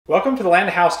Welcome to the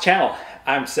Land House channel.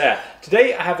 I'm Seth.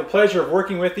 Today I have the pleasure of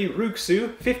working with the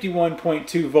Ruixu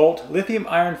 51.2 volt lithium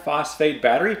iron phosphate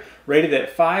battery rated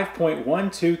at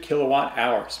 5.12 kilowatt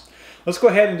hours. Let's go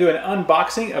ahead and do an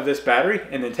unboxing of this battery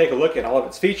and then take a look at all of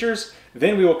its features.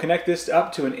 Then we will connect this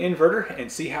up to an inverter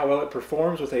and see how well it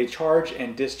performs with a charge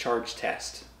and discharge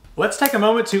test. Let's take a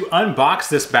moment to unbox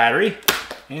this battery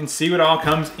and see what all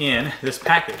comes in this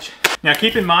package. Now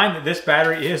keep in mind that this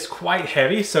battery is quite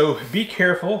heavy, so be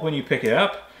careful when you pick it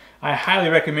up. I highly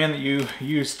recommend that you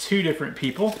use two different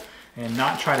people and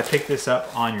not try to pick this up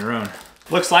on your own.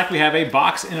 Looks like we have a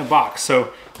box in a box,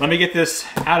 so let me get this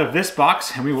out of this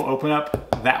box and we will open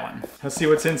up that one. Let's see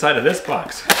what's inside of this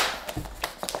box.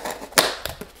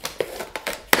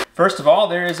 First of all,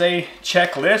 there is a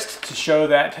checklist to show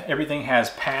that everything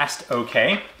has passed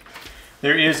okay.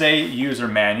 There is a user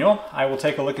manual. I will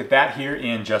take a look at that here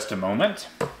in just a moment.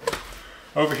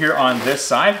 Over here on this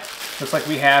side, looks like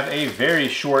we have a very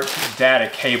short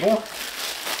data cable.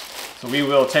 So we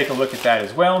will take a look at that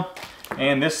as well.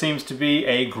 And this seems to be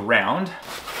a ground.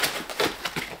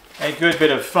 A good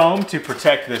bit of foam to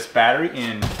protect this battery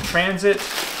in transit.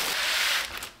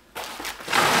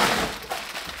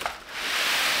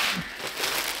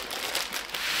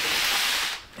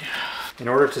 In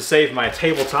order to save my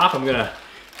tabletop, I'm gonna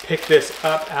pick this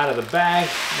up out of the bag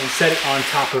and set it on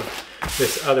top of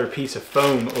this other piece of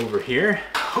foam over here.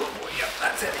 Oh, yep,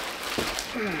 that's it.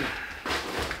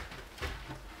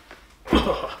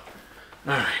 Oh,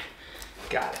 all right,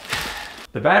 got it.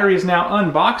 The battery is now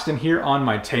unboxed and here on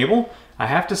my table. I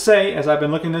have to say, as I've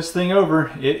been looking this thing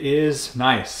over, it is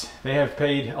nice. They have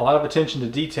paid a lot of attention to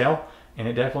detail and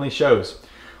it definitely shows.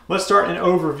 Let's start an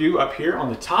overview up here on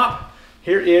the top.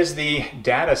 Here is the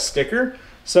data sticker.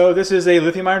 So this is a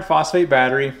lithium iron phosphate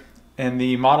battery and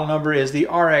the model number is the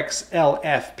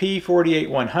LiFePo4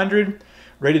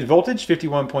 rated voltage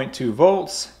 51.2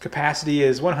 volts, capacity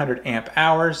is 100 amp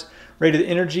hours, rated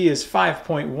energy is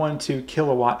 5.12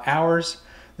 kilowatt hours.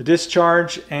 The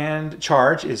discharge and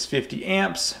charge is 50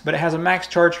 amps, but it has a max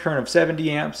charge current of 70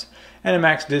 amps and a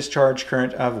max discharge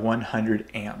current of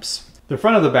 100 amps. The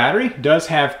front of the battery does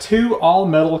have two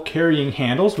all-metal carrying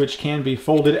handles which can be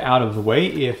folded out of the way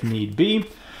if need be.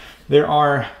 There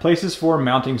are places for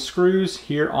mounting screws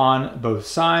here on both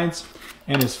sides.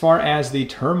 And as far as the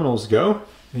terminals go,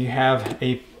 you have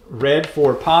a red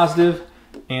for positive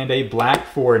and a black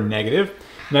for negative.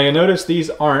 Now you'll notice these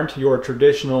aren't your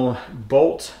traditional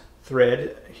bolt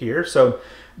thread here. So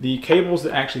the cables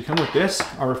that actually come with this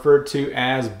are referred to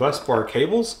as bus bar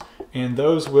cables, and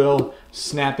those will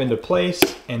snap into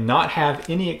place and not have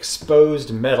any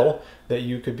exposed metal that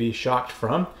you could be shocked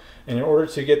from. And in order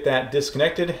to get that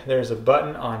disconnected, there's a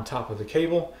button on top of the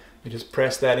cable. You just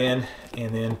press that in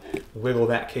and then wiggle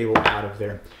that cable out of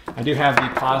there. I do have the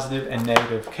positive and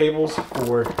negative cables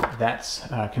for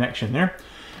that connection there.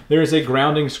 There is a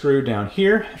grounding screw down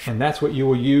here, and that's what you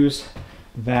will use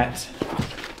that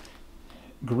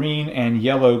green and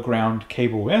yellow ground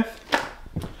cable with.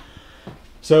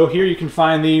 So here you can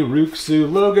find the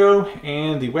Ruixu logo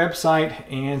and the website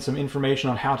and some information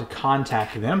on how to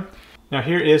contact them. Now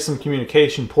here is some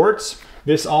communication ports.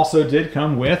 This also did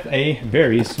come with a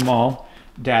very small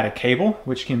data cable,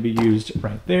 which can be used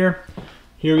right there.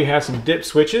 Here we have some dip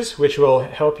switches, which will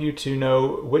help you to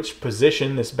know which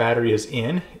position this battery is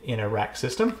in a rack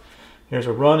system. There's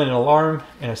a run and alarm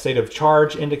and a state of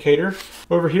charge indicator.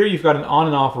 Over here you've got an on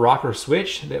and off rocker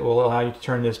switch that will allow you to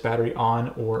turn this battery on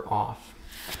or off.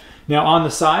 Now on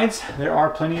the sides, there are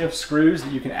plenty of screws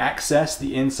that you can access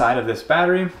the inside of this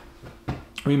battery.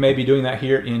 We may be doing that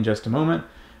here in just a moment.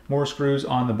 More screws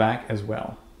on the back as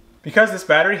well. Because this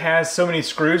battery has so many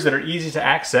screws that are easy to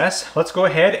access, let's go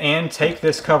ahead and take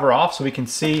this cover off so we can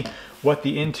see what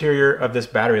the interior of this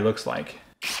battery looks like.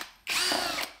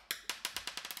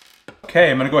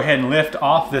 Okay, I'm gonna go ahead and lift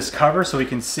off this cover so we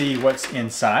can see what's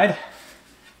inside.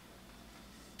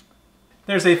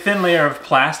 There's a thin layer of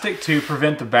plastic to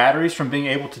prevent the batteries from being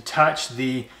able to touch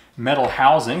the metal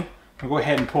housing. I'll go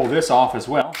ahead and pull this off as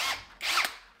well.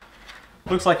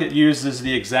 Looks like it uses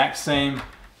the exact same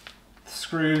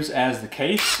screws as the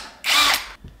case.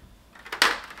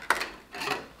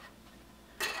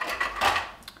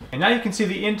 And now you can see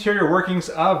the interior workings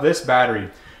of this battery.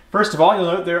 First of all, you'll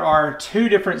note there are two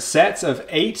different sets of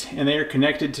 8 and they are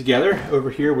connected together over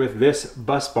here with this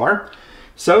bus bar.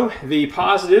 So the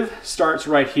positive starts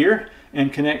right here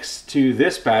and connects to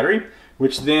this battery,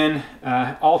 which then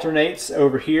alternates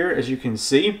over here, as you can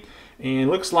see. And it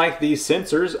looks like these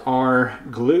sensors are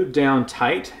glued down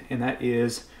tight, and that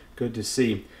is good to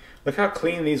see. Look how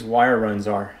clean these wire runs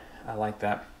are. I like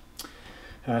that.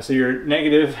 So your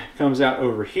negative comes out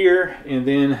over here, and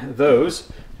then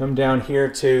those come down here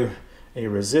to a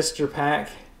resistor pack,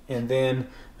 and then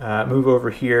move over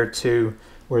here to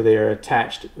where they are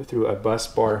attached through a bus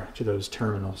bar to those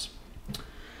terminals.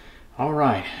 All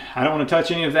right, I don't want to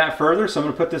touch any of that further, so I'm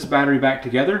going to put this battery back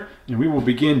together, and we will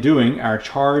begin doing our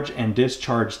charge and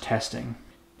discharge testing.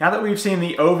 Now that we've seen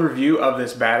the overview of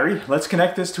this battery, let's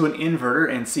connect this to an inverter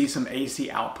and see some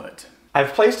AC output.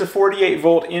 I've placed a 48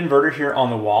 volt inverter here on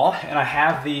the wall, and I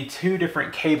have the two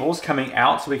different cables coming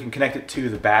out so we can connect it to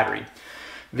the battery.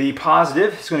 The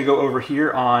positive is going to go over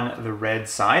here on the red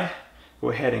side. Go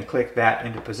ahead and click that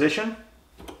into position.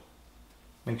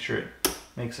 Make sure it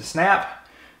makes a snap.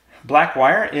 Black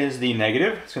wire is the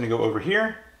negative. It's going to go over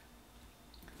here.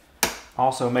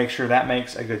 Also make sure that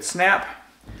makes a good snap.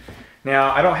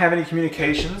 Now, I don't have any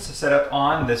communications set up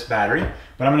on this battery,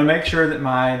 but I'm going to make sure that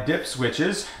my dip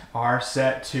switches are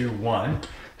set to 1.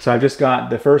 So I've just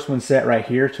got the first one set right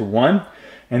here to 1,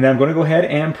 and then I'm going to go ahead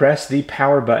and press the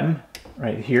power button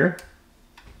right here.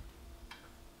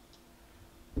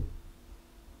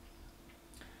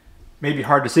 Maybe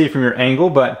hard to see from your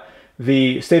angle, but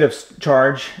the state of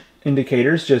charge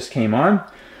indicators just came on.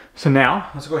 So now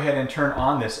let's go ahead and turn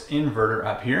on this inverter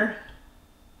up here.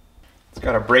 It's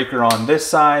got a breaker on this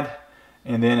side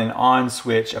and then an on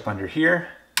switch up under here.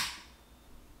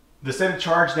 The state of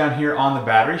charge down here on the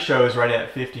battery shows right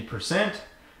at 50%,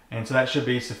 and so that should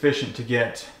be sufficient to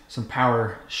get some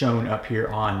power shown up here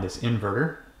on this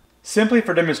inverter. Simply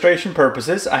for demonstration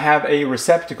purposes, I have a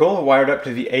receptacle wired up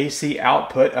to the AC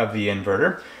output of the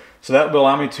inverter. So that will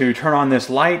allow me to turn on this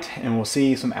light and we'll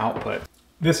see some output.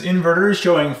 This inverter is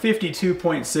showing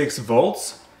 52.6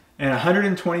 volts and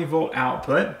 120 volt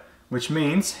output, which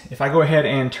means if I go ahead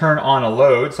and turn on a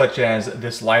load such as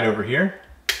this light over here,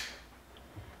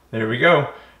 there we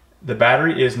go. The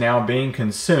battery is now being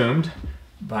consumed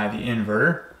by the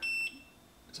inverter.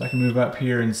 So I can move up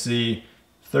here and see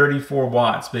 34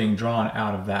 watts being drawn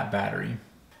out of that battery.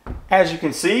 As you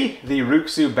can see, the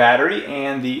Ruixu battery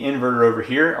and the inverter over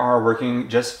here are working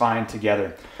just fine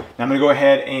together. Now I'm going to go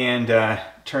ahead and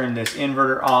turn this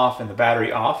inverter off and the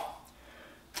battery off.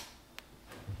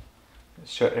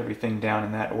 Let's shut everything down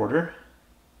in that order.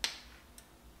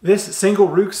 This single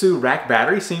Ruixu rack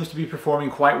battery seems to be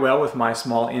performing quite well with my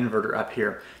small inverter up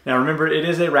here. Now remember, it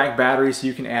is a rack battery, so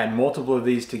you can add multiple of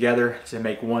these together to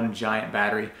make one giant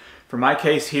battery. For my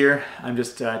case here, I'm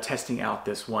just testing out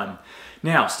this one.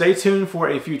 Now, stay tuned for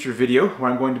a future video where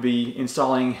I'm going to be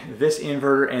installing this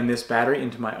inverter and this battery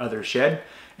into my other shed.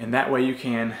 And that way you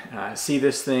can see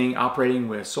this thing operating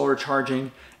with solar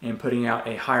charging and putting out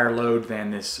a higher load than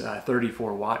this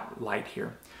 34 watt light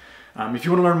here. If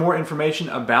you want to learn more information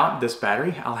about this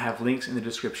battery, I'll have links in the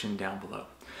description down below.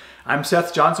 I'm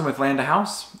Seth Johnson with Land to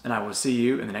House, and I will see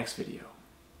you in the next video.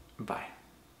 Bye.